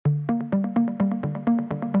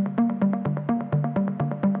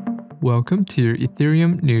Welcome to your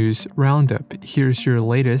Ethereum News Roundup. Here's your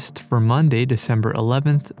latest for Monday, December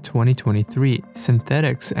 11th, 2023.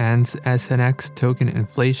 Synthetix ends SNX token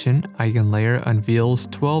inflation. Eigenlayer unveils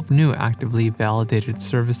 12 new actively validated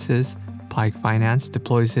services. Pike Finance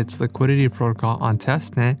deploys its liquidity protocol on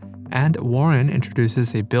testnet. And Warren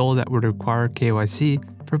introduces a bill that would require KYC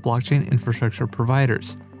for blockchain infrastructure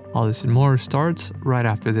providers. All this and more starts right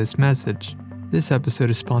after this message. This episode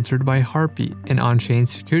is sponsored by Harpy, an on-chain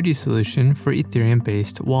security solution for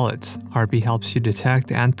Ethereum-based wallets. Harpy helps you detect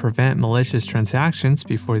and prevent malicious transactions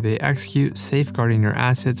before they execute, safeguarding your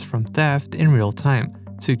assets from theft in real time.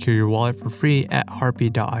 Secure your wallet for free at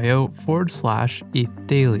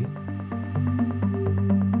harpy.io/ETHdaily.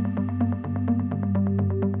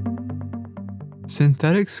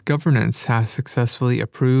 Synthetix governance has successfully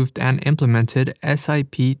approved and implemented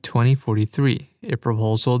SIP 2043, a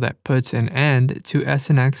proposal that puts an end to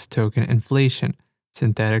SNX token inflation.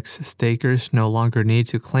 Synthetix stakers no longer need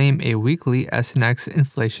to claim a weekly SNX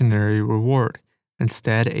inflationary reward.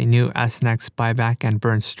 Instead, a new SNX buyback and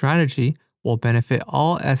burn strategy will benefit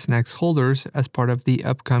all SNX holders as part of the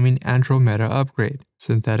upcoming Andromeda upgrade.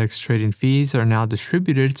 Synthetix trading fees are now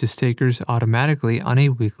distributed to stakers automatically on a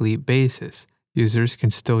weekly basis. Users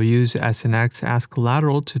can still use SNX as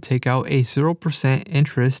collateral to take out a 0%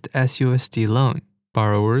 interest SUSD loan.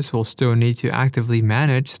 Borrowers will still need to actively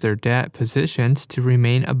manage their debt positions to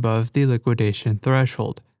remain above the liquidation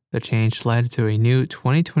threshold. The change led to a new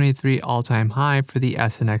 2023 all-time high for the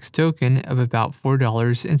SNX token of about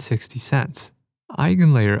 $4.60.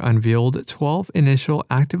 Eigenlayer unveiled 12 initial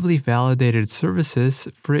actively validated services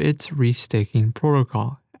for its restaking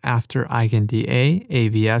protocol. After EigenDA,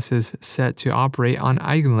 AVSs set to operate on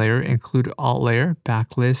Eigenlayer include AltLayer,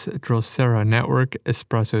 Backlist, Drosera Network,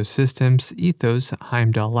 Espresso Systems, Ethos,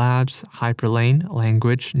 Heimdall Labs, Hyperlane,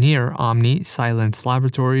 Language, Near, Omni, Silence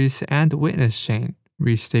Laboratories, and Witness Chain.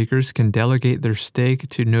 Restakers can delegate their stake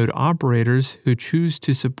to node operators who choose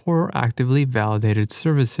to support actively validated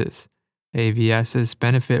services. AVSs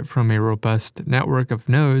benefit from a robust network of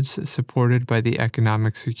nodes supported by the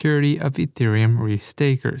economic security of Ethereum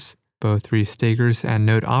restakers. Both restakers and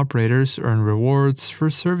node operators earn rewards for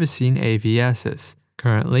servicing AVSs.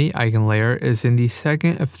 Currently, Eigenlayer is in the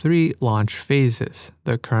second of 3 launch phases.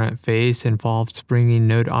 The current phase involves bringing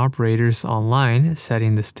node operators online,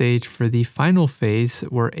 setting the stage for the final phase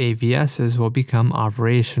where AVSs will become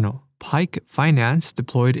operational. Pike Finance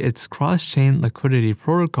deployed its cross-chain liquidity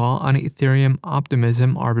protocol on Ethereum,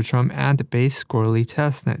 Optimism, Arbitrum, and Base Scorely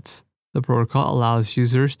testnets. The protocol allows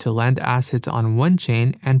users to lend assets on one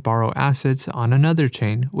chain and borrow assets on another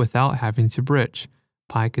chain without having to bridge.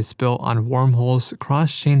 Pike is built on Wormhole's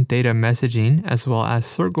cross-chain data messaging as well as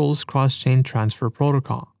Circle's cross-chain transfer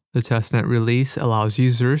protocol. The testnet release allows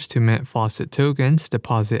users to mint faucet tokens,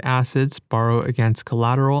 deposit assets, borrow against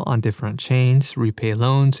collateral on different chains, repay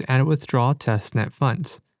loans, and withdraw testnet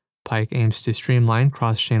funds. Pike aims to streamline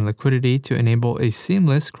cross-chain liquidity to enable a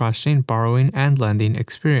seamless cross-chain borrowing and lending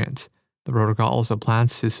experience. The protocol also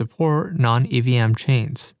plans to support non-EVM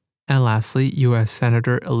chains. And lastly, U.S.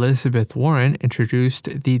 Senator Elizabeth Warren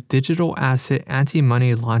introduced the Digital Asset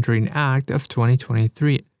Anti-Money Laundering Act of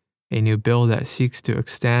 2023. A new bill that seeks to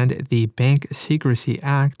extend the Bank Secrecy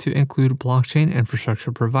Act to include blockchain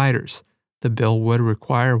infrastructure providers. The bill would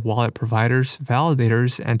require wallet providers,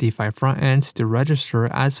 validators, and DeFi front-ends to register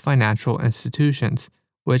as financial institutions,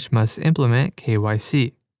 which must implement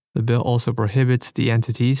KYC. The bill also prohibits the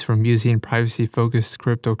entities from using privacy-focused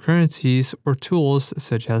cryptocurrencies or tools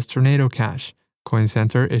such as Tornado Cash.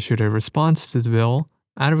 CoinCenter issued a response to the bill,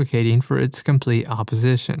 advocating for its complete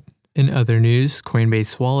opposition. In other news,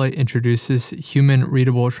 Coinbase Wallet introduces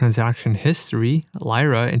human-readable transaction history,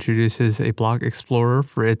 Lyra introduces a block explorer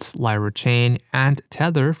for its Lyra chain, and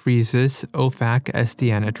Tether freezes OFAC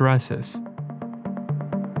SDN addresses.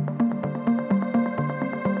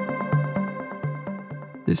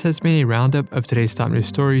 This has been a roundup of today's top news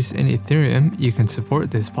stories in Ethereum. You can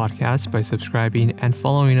support this podcast by subscribing and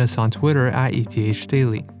following us on Twitter at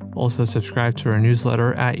ETHdaily. Also subscribe to our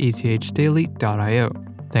newsletter at ethdaily.io.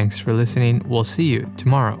 Thanks for listening. We'll see you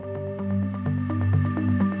tomorrow.